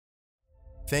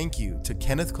Thank you to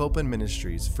Kenneth Copeland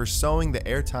Ministries for sowing the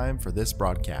airtime for this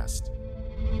broadcast.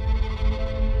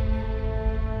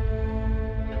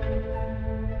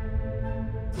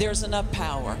 There's enough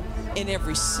power in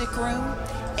every sick room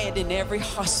and in every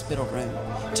hospital room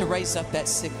to raise up that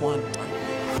sick one.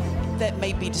 That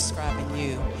may be describing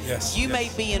you. You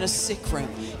may be in a sick room.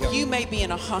 You may be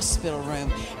in a hospital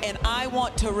room. And I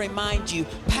want to remind you,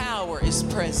 power is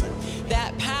present.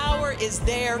 That power is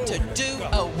there to do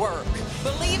a work.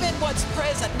 Believe in what's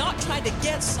present, not trying to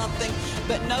get something,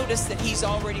 but notice that He's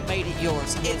already made it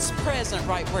yours. It's present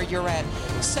right where you're at.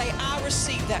 Say, I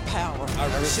receive that power.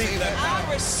 I receive that power.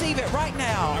 I receive it right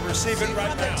now. I receive it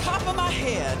right now. From the top of my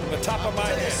head. The top of my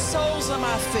head. The soles of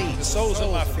my feet. The soles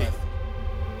of my feet.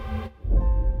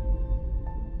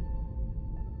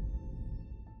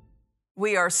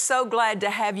 We are so glad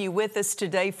to have you with us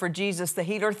today for Jesus the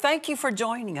Healer. Thank you for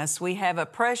joining us. We have a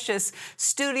precious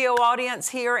studio audience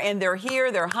here, and they're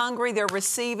here, they're hungry, they're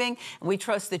receiving. We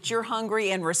trust that you're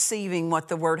hungry and receiving what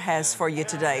the Word has for you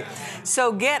today.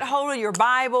 So get hold of your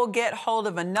Bible, get hold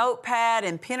of a notepad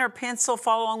and pen or pencil,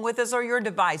 follow along with us, or your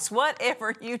device.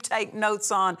 Whatever you take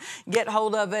notes on, get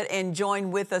hold of it and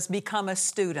join with us. Become a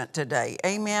student today.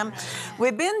 Amen.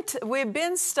 We've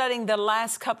been studying the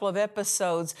last couple of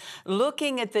episodes, looking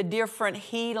at the different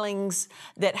healings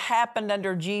that happened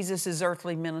under Jesus'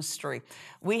 earthly ministry.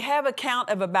 We have a count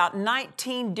of about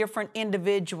 19 different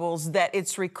individuals that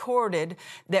it's recorded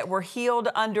that were healed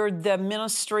under the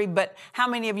ministry, but how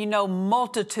many of you know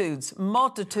multitudes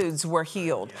were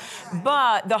healed?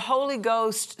 But the Holy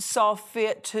Ghost saw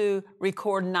fit to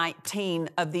record 19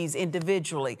 of these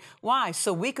individually. Why?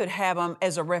 So we could have them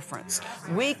as a reference.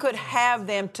 We could have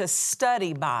them to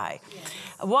study by.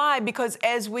 Why? Because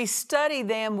as we study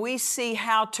them, we see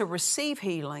how to receive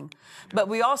healing, but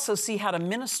we also see how to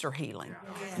minister healing.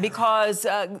 Because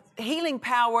healing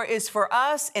power is for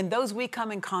us and those we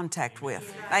come in contact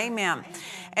with. Amen.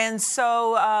 And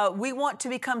so we want to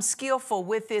become skillful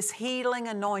with this healing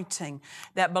anointing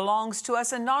that belongs to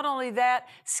us. And not only that,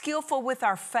 skillful with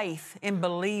our faith in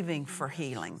believing for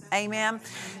healing. Amen.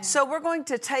 So we're going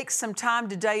to take some time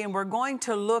today and we're going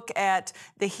to look at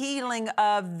the healing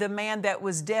of the man that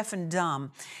was deaf and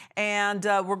dumb. And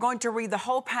we're going to read the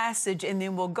whole passage and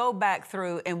then we'll go back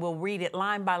through and we'll read it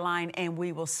line by line and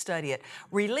we will study it.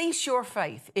 Release your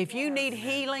faith. If you need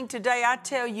healing today, I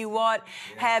tell you what,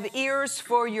 have ears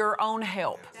for your own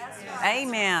help.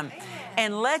 Amen.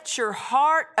 And let your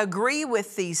heart agree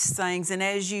with these things. And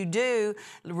as you do,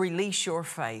 release your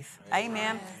faith.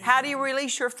 Amen. How do you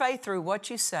release your faith? Through what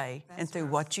you say and through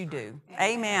what you do.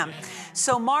 Amen.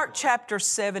 So Mark chapter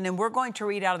 7, and we're going to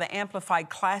read out of the Amplified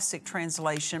Classic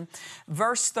Translation,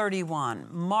 verse 31.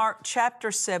 Mark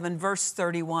chapter 7, verse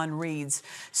 31 reads,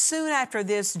 "Soon after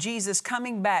this, Jesus,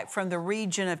 coming back from the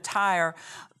region of Tyre,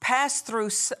 passed through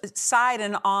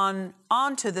Sidon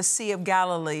onto the Sea of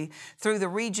Galilee through the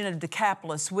region of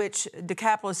Decapolis, which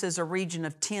Decapolis is a region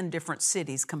of 10 different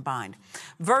cities combined."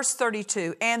 Verse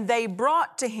 32, "And they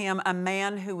brought to him a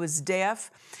man who was deaf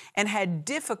and had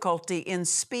difficulty in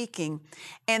speaking,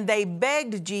 and they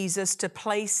begged Jesus to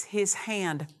place his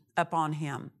hand upon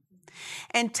him.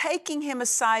 And taking him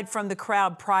aside from the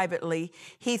crowd privately,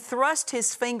 he thrust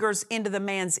his fingers into the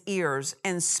man's ears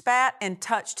and spat and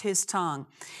touched his tongue.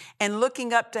 And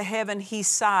looking up to heaven, he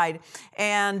sighed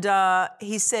and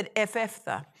he said,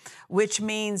 Ephphatha, which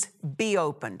means be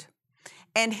opened.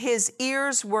 And his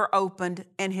ears were opened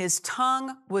and his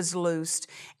tongue was loosed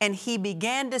and he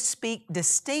began to speak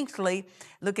distinctly,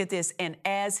 look at this, and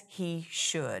as he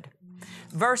should."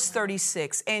 Verse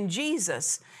 36, "And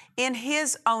Jesus, in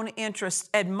his own interest,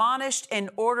 admonished and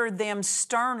ordered them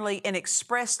sternly and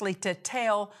expressly to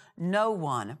tell no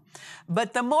one.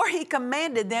 But the more he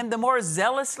commanded them, the more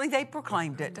zealously they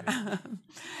proclaimed it."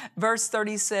 Verse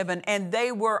 37, "And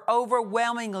they were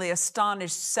overwhelmingly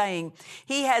astonished, saying,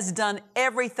 He has done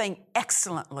everything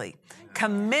excellently,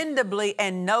 commendably,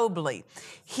 and nobly.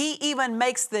 He even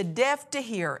makes the deaf to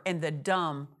hear and the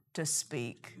dumb to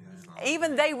speak."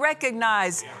 Even they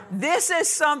recognize this is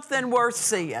something worth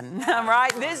seeing,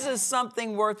 right? This is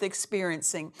something worth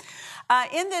experiencing.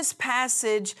 In this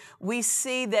passage, we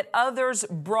see that others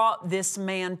brought this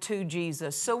man to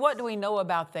Jesus. So what do we know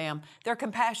about them? They're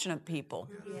compassionate people.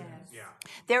 Yes. Yeah.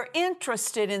 They're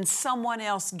interested in someone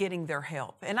else getting their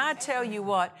help. And I tell you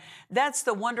what, that's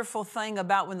the wonderful thing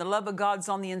about when the love of God's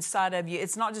on the inside of you.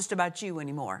 It's not just about you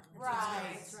anymore. Right.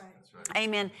 That's right.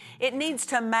 Amen. It needs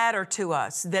to matter to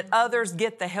us that others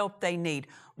get the help they need.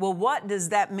 Well, what does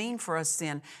that mean for us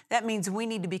then? That means we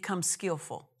need to become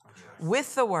skillful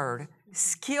with the Word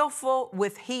skillful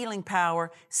with healing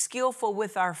power, skillful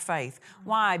with our faith.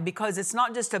 Why? Because it's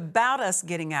not just about us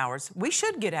getting ours. We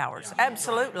should get ours,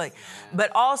 absolutely.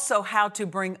 But also how to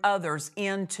bring others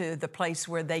into the place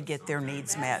where they get their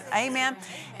needs met. Amen?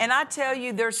 And I tell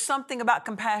you, there's something about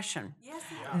compassion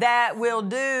that will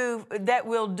do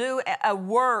a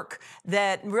work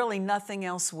that really nothing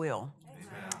else will.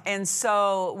 And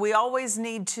so we always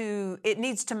it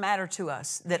needs to matter to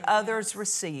us that others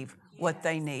receive what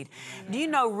they need. Do you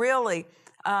know, really,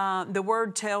 the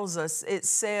Word tells us, it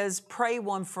says, pray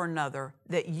one for another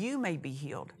that you may be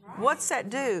healed. What's that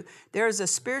do? There's a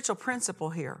spiritual principle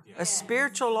here, a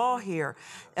spiritual law here.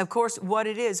 Of course, what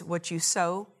it is, what you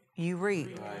sow, you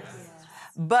reap.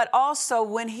 But also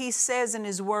when He says in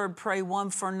His Word, pray one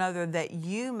for another that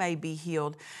you may be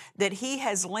healed, that He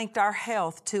has linked our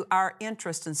health to our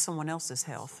interest in someone else's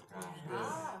health.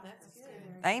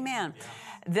 Amen.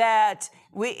 That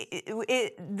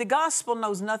the gospel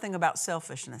knows nothing about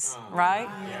selfishness, right?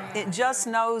 It just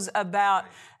knows about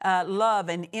love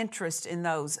and interest in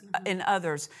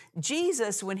others.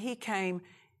 Jesus, when He came,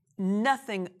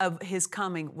 nothing of His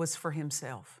coming was for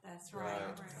Himself. That's right.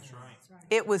 That's right.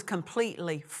 It was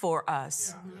completely for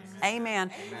us.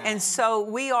 Amen. And so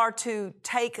we are to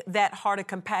take that heart of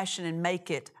compassion and make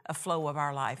it a flow of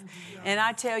our life. And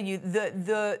I tell you,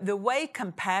 the way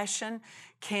compassion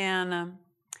can,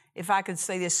 if I could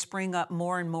say this, spring up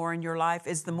more and more in your life,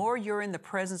 is the more you're in the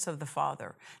presence of the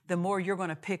Father, the more you're going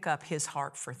to pick up His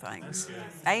heart for things.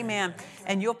 Amen.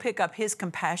 And you'll pick up His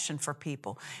compassion for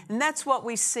people. And that's what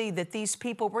we see, that these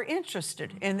people were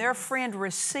interested in their friend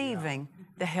receiving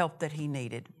the help that he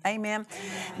needed. Amen.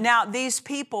 Now, these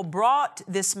people brought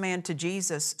this man to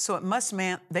Jesus, so it must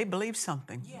mean they believed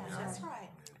something. Yeah, that's right.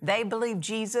 They believed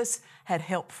Jesus had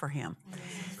help for him.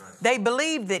 They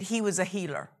believed that He was a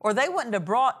healer, or they wouldn't have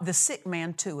brought the sick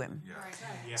man to him.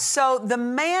 So the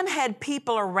man had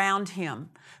people around him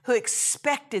who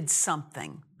expected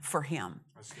something for him.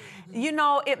 You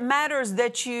know, it matters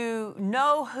that you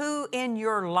know who in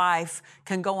your life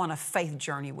can go on a faith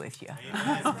journey with you.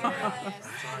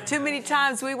 Too many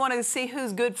times we want to see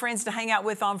who's good friends to hang out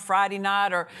with on Friday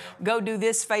night, or go do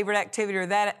this favorite activity or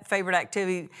that favorite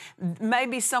activity.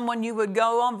 Maybe someone you would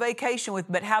go on vacation with,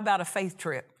 but how about a faith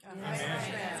trip?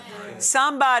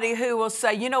 Somebody who will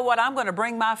say, you know what, I'm going to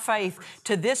bring my faith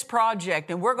to this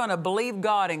project, and we're going to believe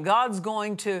God, and God's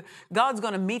going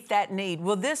to meet that need.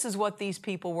 Well, this is what these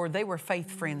people were. They were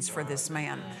faith friends for this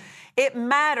man. It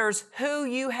matters who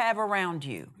you have around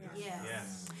you.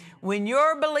 When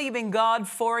you're believing God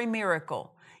for a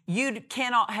miracle, you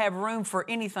cannot have room for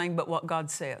anything but what God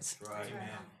says.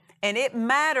 And it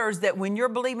matters that when you're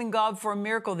believing God for a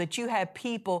miracle, that you have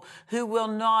people who will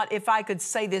not, if I could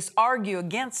say this, argue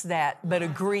against that, but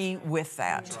agree with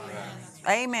that.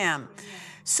 Amen.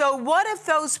 So what if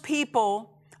those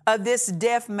people of this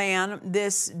deaf man,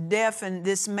 this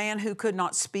man who could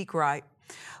not speak right,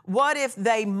 what if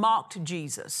they mocked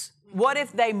Jesus? What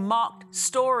if they mocked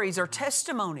stories or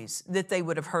testimonies that they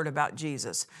would have heard about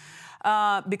Jesus?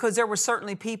 Because there were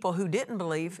certainly people who didn't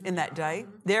believe in that day.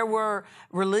 There were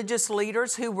religious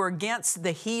leaders who were against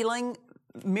the healing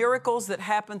miracles that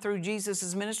happened through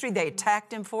Jesus' ministry. They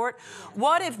attacked Him for it.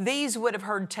 What if these would have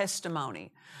heard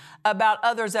testimony about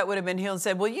others that would have been healed and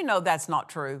said, well, you know that's not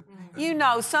true. You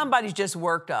know, somebody's just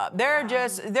worked up. They're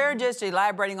just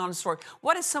elaborating on a story.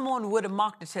 What if someone would have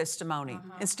mocked the testimony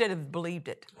instead of believed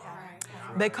it?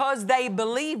 Because they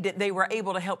believed it, they were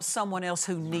able to help someone else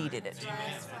who needed it.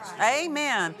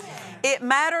 Amen. It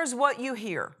matters what you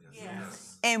hear.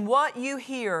 And what you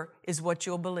hear is what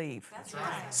you'll believe.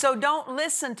 So don't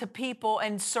listen to people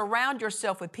and surround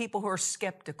yourself with people who are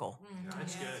skeptical.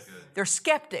 They're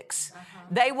skeptics.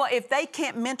 If they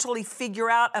can't mentally figure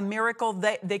out a miracle,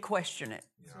 they question it.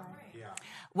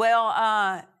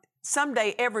 Well,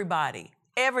 someday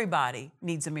everybody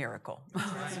needs a miracle.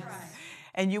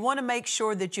 And you want to make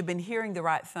sure that you've been hearing the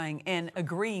right thing and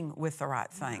agreeing with the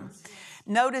right thing.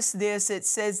 Notice this, it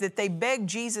says that they begged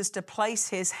Jesus to place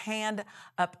His hand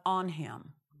up on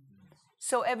him.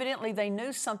 So evidently they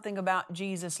knew something about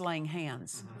Jesus laying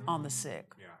hands on the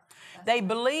sick. They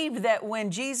believed that when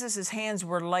Jesus' hands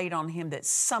were laid on him, that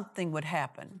something would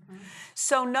happen.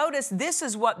 So notice this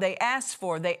is what they asked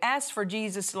for. They asked for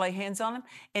Jesus to lay hands on him,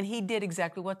 and He did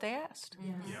exactly what they asked.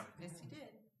 Yes, He did.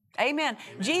 Amen.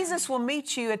 Jesus will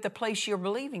meet you at the place you're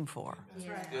believing for.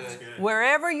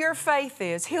 Wherever your faith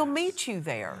is, He'll meet you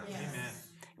there.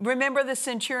 Remember, the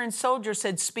centurion soldier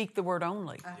said, speak the word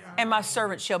only, and my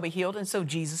servant shall be healed. And so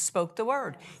Jesus spoke the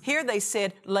word. Here they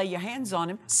said, lay your hands on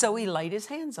him. So he laid his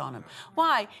hands on him.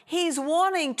 Why? He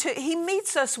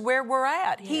meets us where we're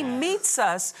at. He meets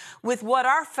us with what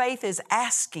our faith is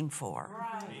asking for.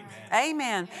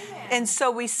 Amen. And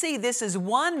so we see this is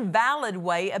one valid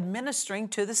way of ministering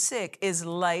to the sick, is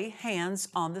lay hands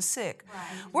on the sick.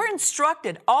 We're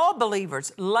instructed, all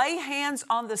believers, lay hands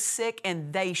on the sick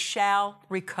and they shall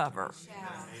recover.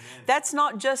 That's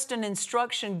not just an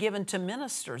instruction given to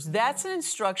ministers. That's an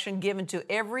instruction given to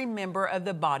every member of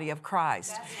the body of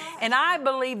Christ. And I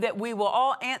believe that we will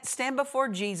all stand before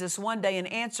Jesus one day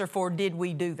and answer for, did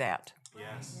we do that?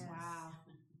 Yes.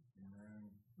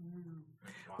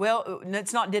 Well,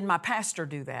 it's not, did my pastor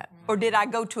do that? Or did I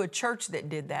go to a church that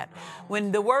did that?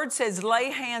 When the word says lay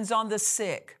hands on the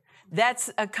sick, that's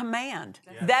a command.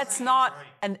 That's not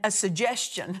a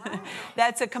suggestion.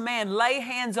 That's a command. Lay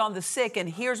hands on the sick, and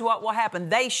here's what will happen.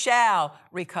 They shall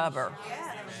recover.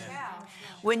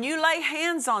 When you lay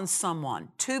hands on someone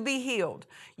to be healed,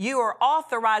 you are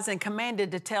authorized and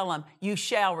commanded to tell them, you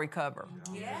shall recover.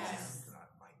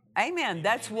 Amen.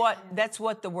 That's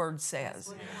what the word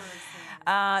says.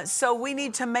 So we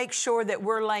need to make sure that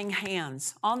we're laying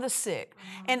hands on the sick.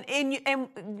 And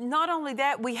not only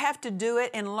that, we have to do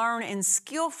it and learn and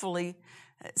skillfully.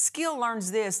 Skill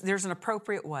learns this, there's an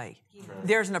appropriate way.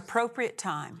 There's an appropriate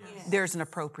time. There's an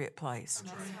appropriate place.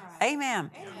 Amen.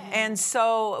 And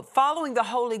so following the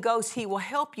Holy Ghost, He will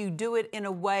help you do it in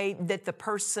a way that the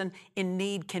person in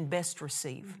need can best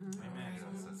receive.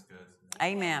 That's good.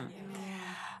 Amen.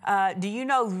 Do you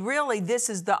know, really, this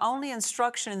is the only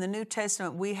instruction in the New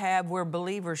Testament we have where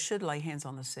believers should lay hands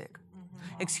on the sick.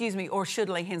 Excuse me, or should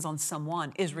lay hands on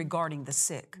someone, is regarding the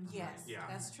sick. Yes,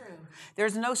 that's true.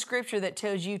 There's no scripture that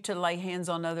tells you to lay hands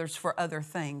on others for other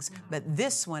things, but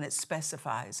this one, it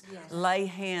specifies, lay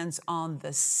hands on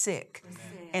the sick,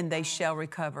 and they shall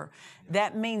recover.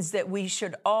 That means that we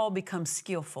should all become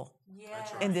skillful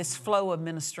in this flow of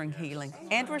ministering healing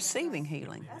and receiving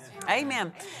healing.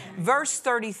 Amen. Verse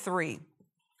 33,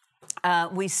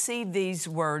 we see these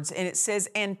words, and it says,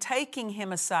 and taking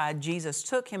him aside, Jesus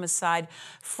took him aside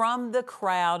from the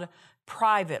crowd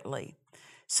privately.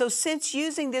 So since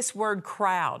using this word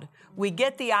crowd, we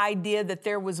get the idea that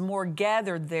there was more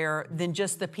gathered there than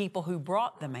just the people who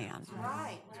brought the man.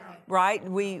 Right?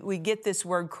 We get this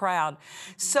word crowd.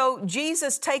 So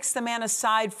Jesus takes the man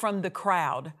aside from the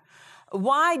crowd.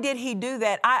 Why did he do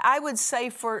that? I would say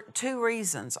for two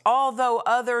reasons. Although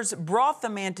others brought the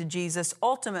man to Jesus,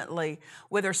 ultimately,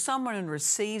 whether someone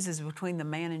receives is between the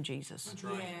man and Jesus. That's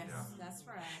right. That's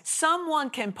right. Someone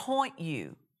can point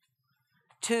you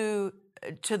to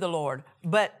the Lord,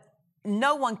 but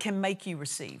no one can make you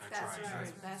receive.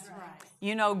 That's right.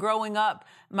 You know, growing up,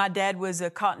 my dad was a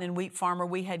cotton and wheat farmer.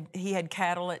 He had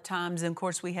cattle at times, and of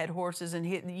course we had horses. And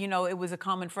it was a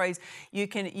common phrase: you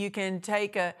can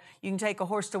take a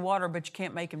horse to water, but you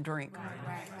can't make him drink.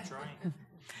 Right. That's right.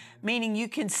 Meaning you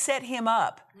can set him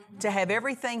up to have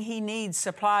everything he needs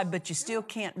supplied, but you still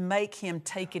can't make him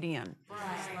take it in.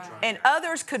 And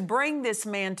others could bring this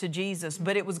man to Jesus,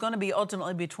 but it was going to be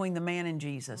ultimately between the man and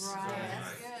Jesus.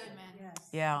 That's good,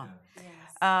 man.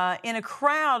 Yeah. In a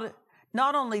crowd,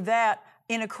 not only that,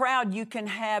 in a crowd you can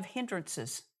have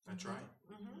hindrances. That's right.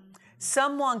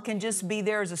 Someone can just be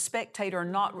there as a spectator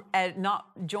and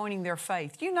not joining their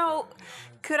faith. You know,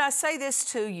 could I say this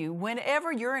to you?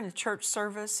 Whenever you're in a church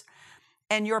service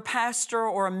and your pastor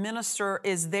or a minister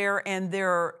is there and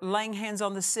they're laying hands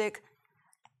on the sick,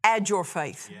 add your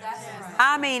faith.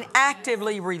 I mean,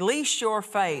 actively release your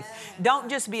faith. Don't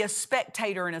just be a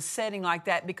spectator in a setting like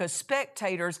that, because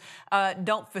spectators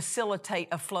don't facilitate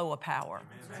a flow of power.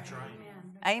 That's right.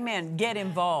 Amen. Get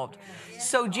involved.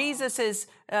 So Jesus is,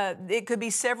 it could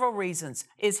be several reasons.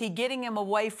 Is he getting him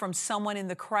away from someone in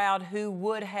the crowd who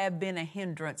would have been a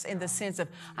hindrance in the sense of,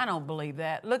 I don't believe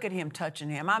that. Look at him touching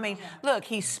him. I mean, look,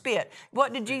 he spit.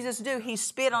 What did Jesus do? He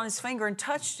spit on his finger and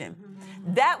touched him.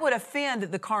 That would offend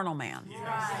the carnal man.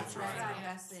 That's right.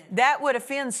 That would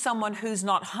offend someone who's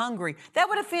not hungry. That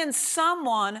would offend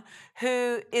someone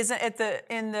who isn't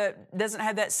doesn't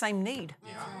have that same need.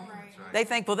 They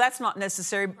think, well, that's not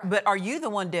necessary, but are you the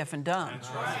one deaf and dumb? That's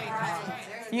right.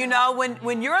 You know,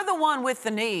 when you're the one with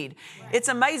the need, it's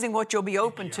amazing what you'll be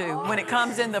open to when it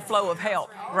comes in the flow of help,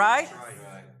 right?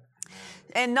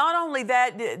 And not only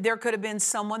that, there could have been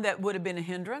someone that would have been a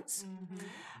hindrance.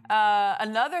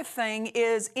 Another thing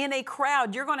is, in a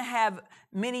crowd, you're going to have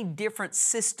many different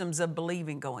systems of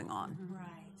believing going on.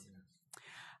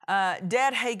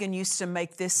 Dad Hagin used to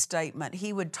make this statement.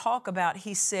 He would talk about,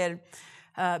 he said,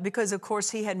 because of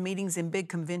course he had meetings in big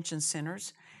convention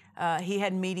centers, He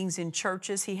had meetings in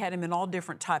churches. He had them in all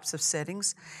different types of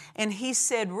settings. And he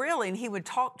said, really, and he would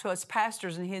talk to us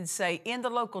pastors and he'd say, in the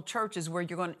local churches where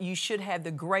you should have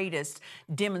the greatest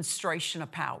demonstration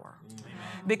of power.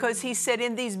 Because he said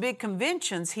in these big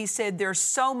conventions, he said there's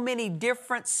so many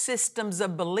different systems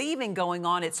of believing going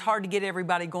on, it's hard to get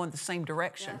everybody going the same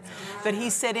direction. But he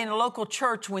said in a local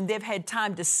church, when they've had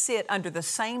time to sit under the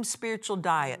same spiritual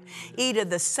diet, eat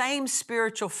of the same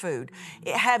spiritual food,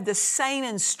 have the same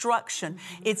instruction,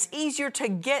 it's easier to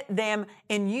get them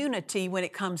in unity when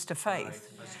it comes to faith.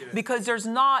 Because there's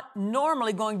not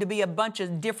normally going to be a bunch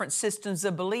of different systems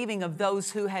of believing of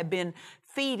those who have been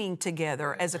feeding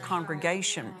together as a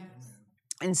congregation.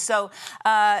 And so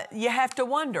you have to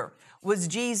wonder, was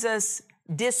Jesus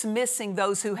dismissing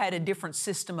those who had a different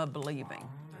system of believing?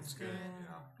 That's good.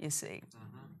 You see.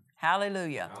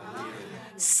 Hallelujah.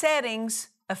 Settings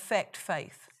affect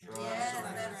faith.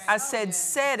 I said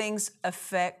settings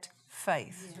affect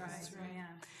faith.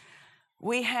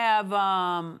 We have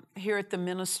here at the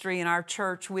ministry in our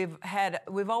church, we've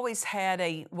always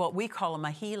had what we call them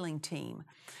a healing team.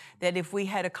 That if we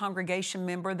had a congregation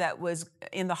member that was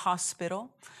in the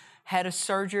hospital, had a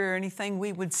surgery or anything,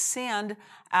 we would send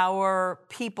our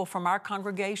people from our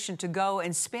congregation to go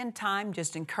and spend time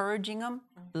just encouraging them,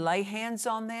 lay hands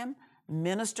on them,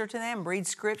 minister to them, read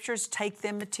scriptures, take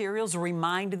them materials,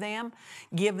 remind them,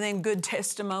 give them good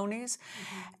testimonies.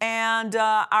 And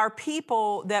our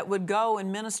people that would go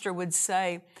and minister would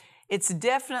say, it's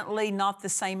definitely not the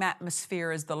same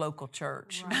atmosphere as the local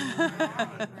church.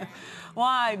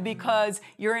 Why? Because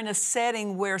you're in a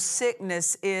setting where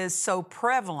sickness is so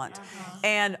prevalent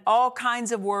and all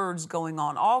kinds of words going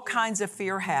on, all kinds of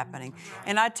fear happening.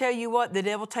 And I tell you what, the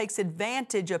devil takes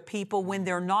advantage of people when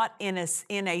they're not in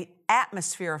a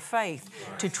atmosphere of faith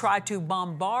to try to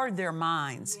bombard their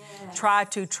minds, try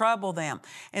to trouble them.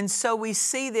 And so we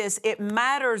see this. It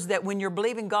matters that when you're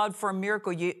believing God for a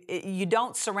miracle, you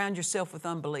don't surround yourself with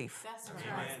unbelief. That's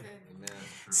right.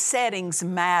 Settings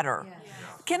matter.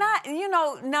 Can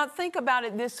I, now think about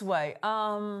it this way.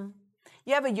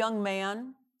 You have a young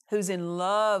man who's in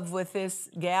love with this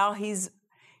gal he's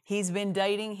been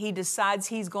dating. He decides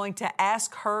he's going to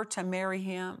ask her to marry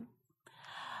him.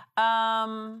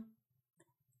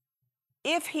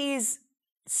 If he's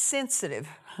sensitive,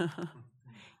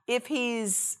 if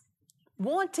he's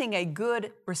wanting a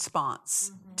good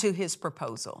response to his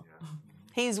proposal,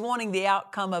 he's wanting the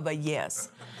outcome of a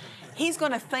yes, he's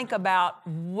going to think about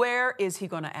where is he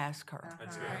going to ask her?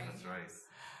 That's good. That's right. That's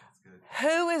good.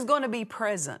 Who is going to be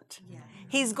present?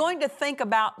 He's going to think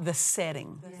about the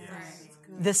setting.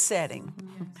 The setting.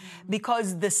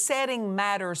 Because the setting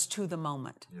matters to the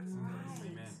moment.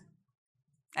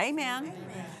 Amen.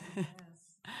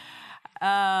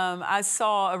 I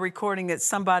saw a recording that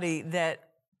somebody that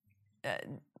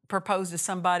proposed to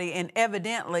somebody, and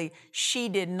evidently she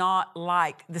did not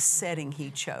like the setting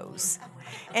he chose.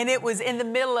 And it was in the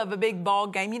middle of a big ball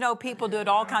game. You know, people do it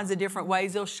all kinds of different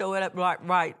ways. They'll show it up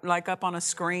like up on a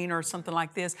screen or something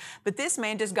like this. But this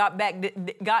man just got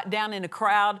down in a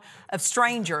crowd of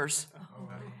strangers,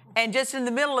 and just in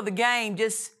the middle of the game,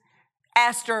 just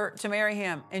asked her to marry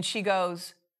him. And she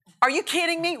goes, "Are you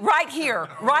kidding me? Right here,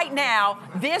 right now,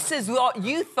 this is what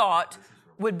you thought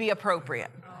would be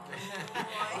appropriate."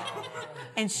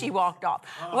 And she walked off.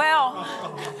 Well,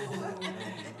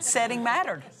 setting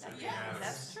mattered.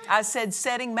 I said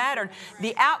setting mattered.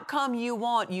 The outcome you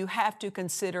want, you have to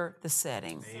consider the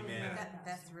setting. Amen.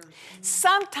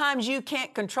 Sometimes you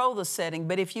can't control the setting,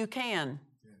 but if you can,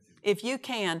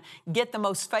 get the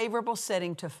most favorable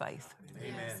setting to faith.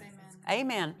 Amen.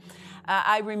 Amen.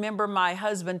 I remember my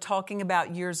husband talking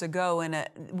about years ago in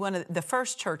one of the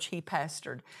first church he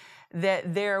pastored,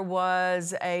 that there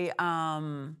was a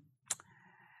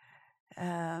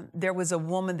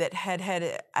woman that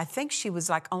had I think she was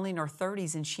like only in her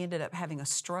 30s, and she ended up having a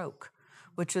stroke,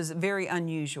 which was very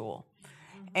unusual.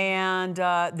 And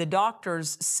the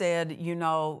doctors said,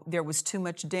 there was too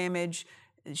much damage.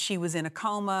 She was in a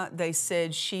coma. They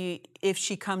said if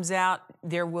she comes out,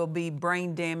 there will be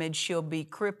brain damage. She'll be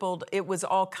crippled. It was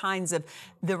all kinds of,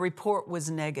 the report was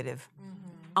negative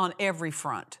on every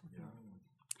front.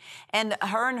 And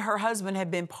her husband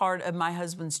had been part of my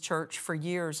husband's church for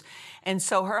years. And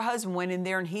so her husband went in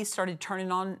there and he started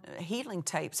turning on healing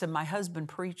tapes of my husband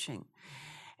preaching.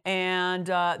 And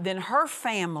then her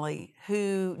family,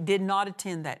 who did not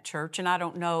attend that church, and I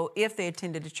don't know if they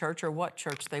attended a church or what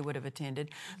church they would have attended,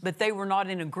 but they were not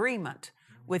in agreement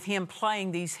with him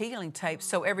playing these healing tapes.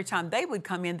 So every time they would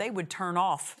come in, they would turn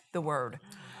off the word.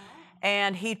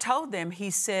 And he told them, he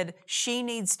said, she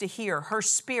needs to hear, her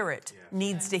spirit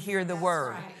needs to hear the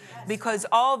word. Because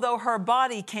although her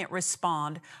body can't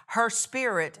respond, her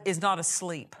spirit is not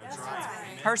asleep.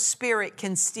 Her spirit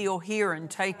can still hear and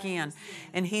take in.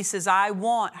 And he says, I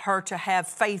want her to have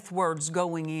faith words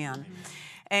going in.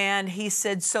 And he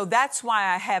said, so that's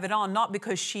why I have it on, not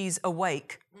because she's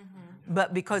awake,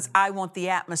 but because I want the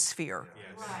atmosphere.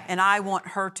 And I want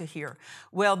her to hear.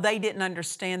 Well, they didn't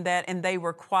understand that, and they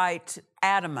were quite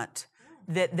adamant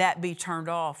that that be turned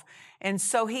off. And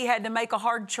so he had to make a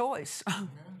hard choice.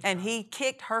 And he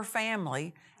kicked her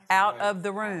family out of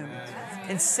the room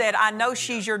and said, I know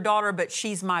she's your daughter, but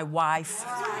she's my wife.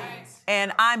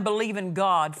 And I'm believing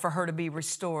God for her to be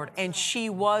restored. And she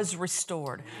was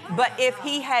restored. But if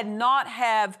he had not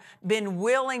have been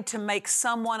willing to make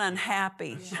someone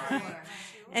unhappy,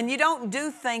 and you don't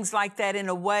do things like that in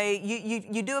a way,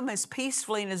 you do them as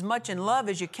peacefully and as much in love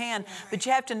as you can, but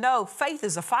you have to know faith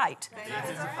is a fight.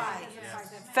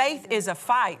 Faith is a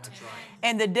fight.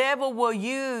 And the devil will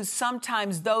use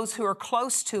sometimes those who are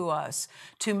close to us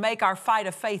to make our fight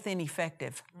of faith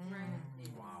ineffective.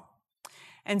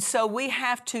 And so we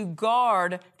have to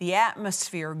guard the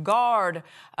atmosphere, guard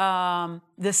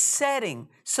the setting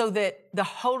so that the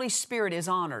Holy Spirit is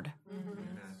honored.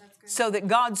 So that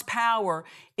God's power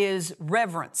is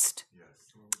reverenced.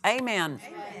 Amen.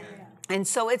 And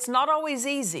so it's not always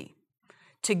easy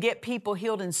to get people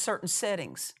healed in certain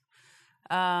settings.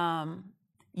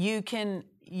 You can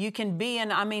be in,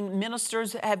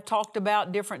 ministers have talked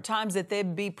about different times that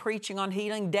they'd be preaching on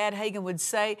healing. Dad Hagin would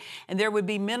say, and there would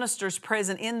be ministers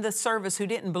present in the service who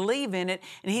didn't believe in it.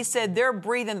 And he said they're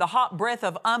breathing the hot breath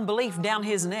of unbelief down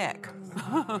his neck.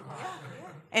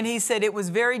 And he said it was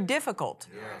very difficult.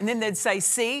 And then they'd say,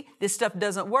 see, this stuff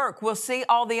doesn't work. Well, see,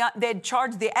 they'd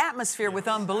charge the atmosphere with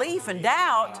unbelief and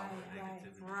doubt.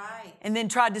 And then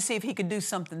tried to see if he could do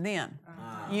something then,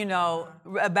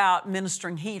 about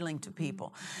ministering healing to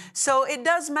people. So it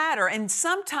does matter. And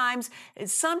sometimes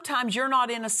you're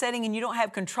not in a setting and you don't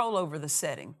have control over the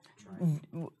setting.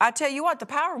 I tell you what, the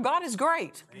power of God is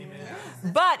great. Amen.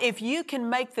 But if you can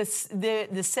make the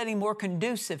setting more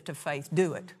conducive to faith,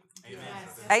 do it.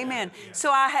 Amen.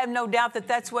 So I have no doubt that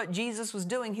that's what Jesus was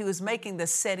doing. He was making the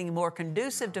setting more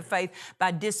conducive to faith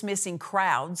by dismissing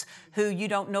crowds who you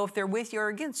don't know if they're with you or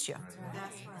against you.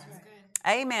 That's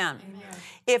right. Amen.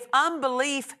 If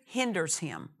unbelief hinders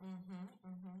him.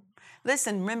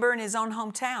 Listen, remember in his own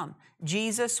hometown,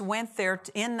 Jesus went there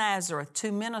in Nazareth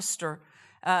to minister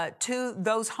to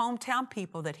those hometown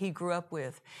people that he grew up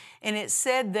with. And it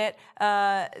said that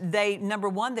number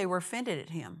one, they were offended at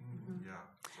him.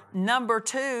 Number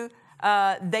two,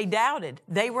 they doubted.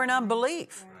 They were in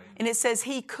unbelief. And it says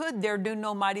he could there do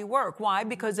no mighty work. Why?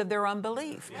 Because of their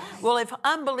unbelief. Well, if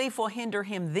unbelief will hinder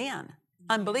him then,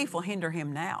 unbelief will hinder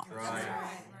him now.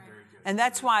 And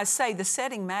that's why I say the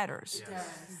setting matters.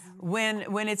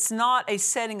 When it's not a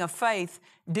setting of faith,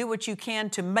 do what you can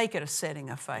to make it a setting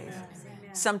of faith.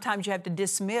 Sometimes you have to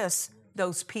dismiss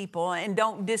those people, and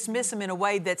don't dismiss them in a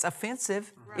way that's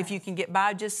offensive. If you can get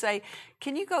by, just say,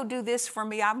 can you go do this for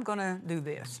me? I'm going to do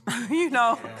this.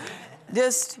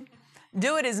 Just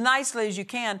do it as nicely as you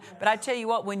can. But I tell you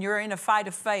what, when you're in a fight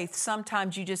of faith,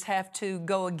 sometimes you just have to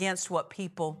go against what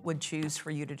people would choose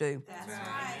for you to do. That's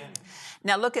right.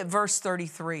 Now look at verse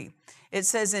 33. It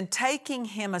says, in taking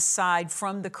him aside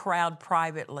from the crowd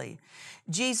privately,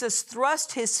 Jesus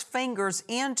thrust his fingers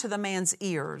into the man's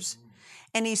ears,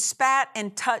 and he spat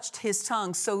and touched his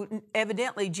tongue. So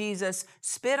evidently Jesus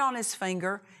spit on his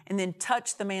finger and then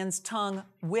touched the man's tongue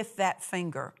with that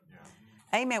finger.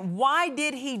 Yeah. Amen. Why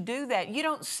did he do that? You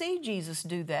don't see Jesus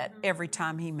do that every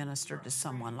time he ministered to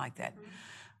someone like that.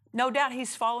 No doubt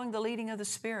he's following the leading of the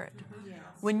Spirit. Yes.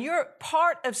 When you're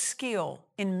part of skill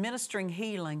in ministering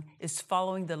healing is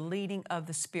following the leading of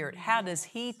the Spirit. How does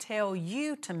he tell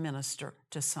you to minister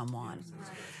to someone?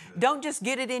 Don't just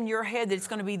get it in your head that it's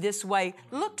going to be this way.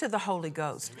 Look to the Holy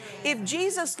Ghost. If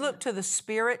Jesus looked to the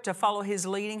Spirit to follow his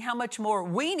leading, how much more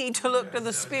we need to look to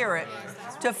the Spirit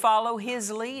to follow his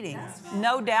leading.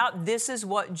 No doubt this is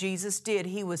what Jesus did.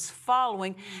 He was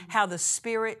following how the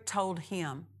Spirit told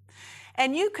him.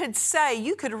 And you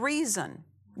could reason.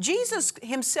 Jesus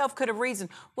himself could have reasoned,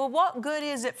 well, what good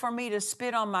is it for me to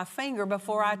spit on my finger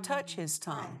before I touch his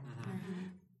tongue?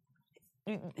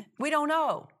 We don't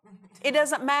know. It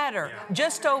doesn't matter.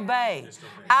 Just obey.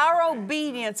 Our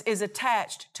obedience is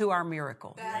attached to our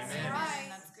miracle. That's right.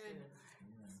 That's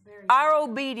good. Our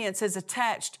obedience is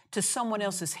attached to someone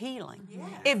else's healing. Yes.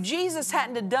 If Jesus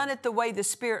hadn't have done it the way the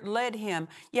Spirit led him,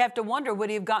 you have to wonder, would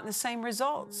he have gotten the same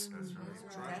results?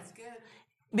 That's good.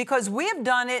 Because we have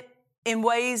done it in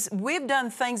ways, we've done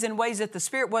things in ways that the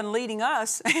Spirit wasn't leading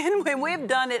us. And when we've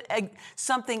done it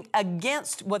something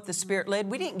against what the Spirit led,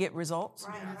 we didn't get results.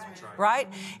 Right?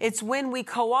 It's when we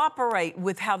cooperate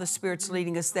with how the Spirit's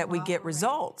leading us that we get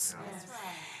results.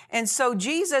 And so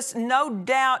Jesus, no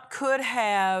doubt, could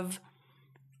have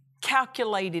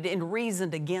calculated and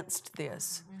reasoned against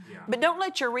this. But don't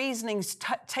let your reasonings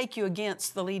take you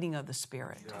against the leading of the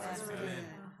Spirit.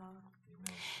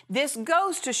 This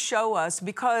goes to show us,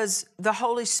 because the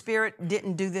Holy Spirit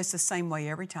didn't do this the same way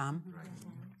every time,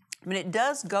 but it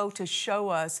does go to show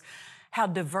us how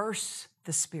diverse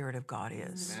the Spirit of God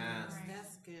is.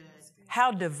 That's good.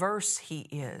 How diverse He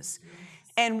is.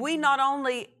 And we not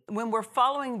only, when we're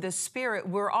following the Spirit,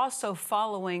 we're also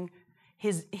following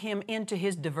Him into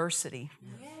His diversity.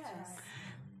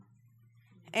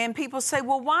 And people say,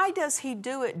 well, why does He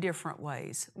do it different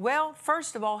ways? Well,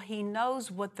 first of all, He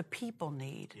knows what the people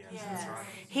need. Yes.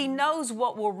 He knows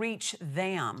what will reach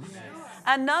them.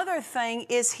 Another thing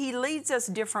is He leads us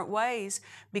different ways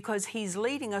because He's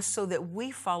leading us so that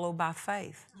we follow by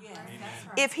faith. Yes, that's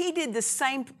right. If He did the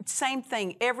same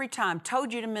thing every time,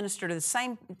 told you to minister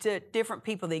to different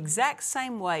people the exact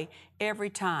same way every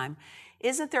time,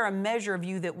 isn't there a measure of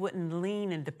you that wouldn't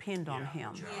lean and depend on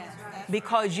Him?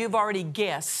 Because you've already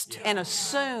guessed and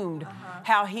assumed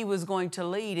how He was going to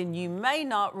lead, and you may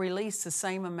not release the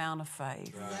same amount of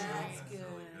faith. That's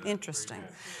good. Interesting.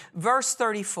 Verse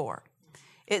 34,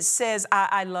 it says,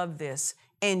 I love this,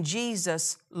 and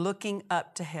Jesus looking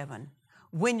up to heaven.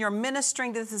 When you're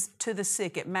ministering to the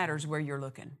sick, it matters where you're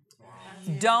looking.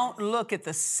 Don't look at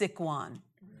the sick one.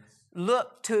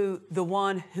 Look to the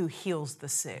one who heals the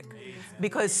sick.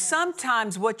 Because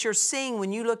sometimes what you're seeing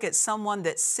when you look at someone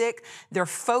that's sick, they're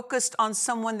focused on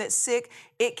someone that's sick,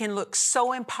 it can look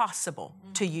so impossible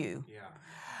to you.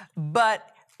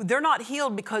 But they're not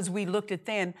healed because we looked at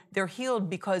them. They're healed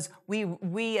because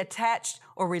we attached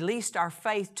or released our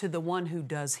faith to the one who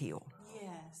does heal.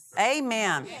 Yes.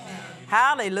 Amen.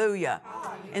 Hallelujah.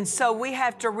 And so we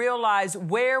have to realize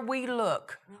where we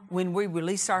look when we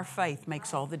release our faith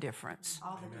makes all the difference.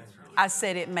 I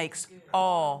said it makes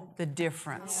all the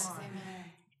difference.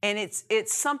 And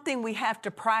it's something we have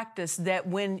to practice, that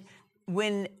when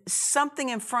something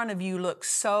in front of you looks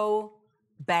so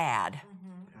bad,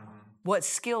 what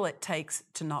skill it takes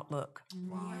to not look.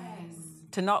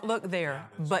 To not look there,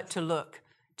 but to look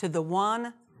to the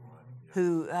one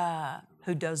who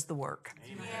does the work.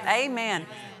 Amen.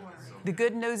 The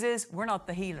good news is we're not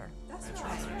the healer.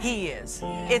 He is.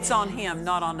 It's on Him,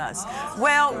 not on us.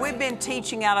 Well, we've been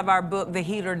teaching out of our book, The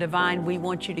Healer Divine. We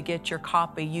want you to get your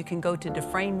copy. You can go to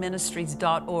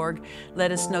DufresneMinistries.org.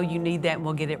 Let us know you need that and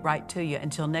we'll get it right to you.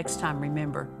 Until next time,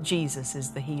 remember, Jesus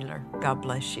is the healer. God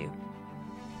bless you.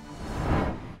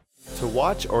 To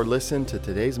watch or listen to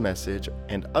today's message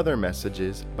and other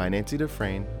messages by Nancy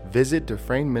Dufresne, visit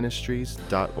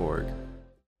DufresneMinistries.org.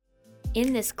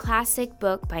 In this classic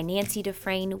book by Nancy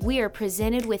Dufresne, we are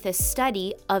presented with a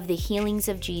study of the healings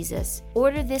of Jesus.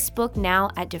 Order this book now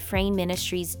at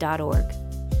DufresneMinistries.org.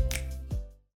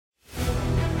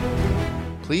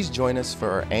 Please join us for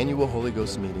our annual Holy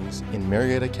Ghost meetings in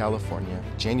Marietta, California,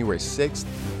 January 6th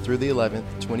through the 11th,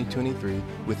 2023,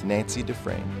 with Nancy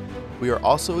Dufresne. We are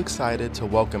also excited to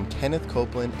welcome Kenneth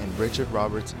Copeland and Richard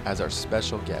Roberts as our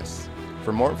special guests.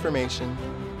 For more information,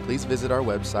 please visit our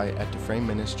website at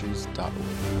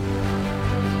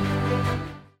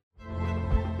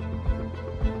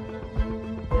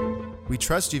DufresneMinistries.org. We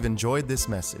trust you've enjoyed this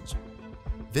message.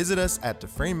 Visit us at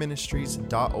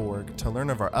DufresneMinistries.org to learn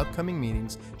of our upcoming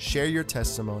meetings, share your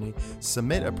testimony,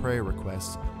 submit a prayer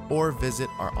request, or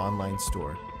visit our online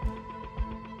store.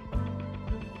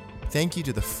 Thank you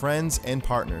to the friends and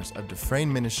partners of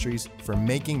Dufresne Ministries for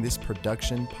making this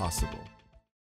production possible.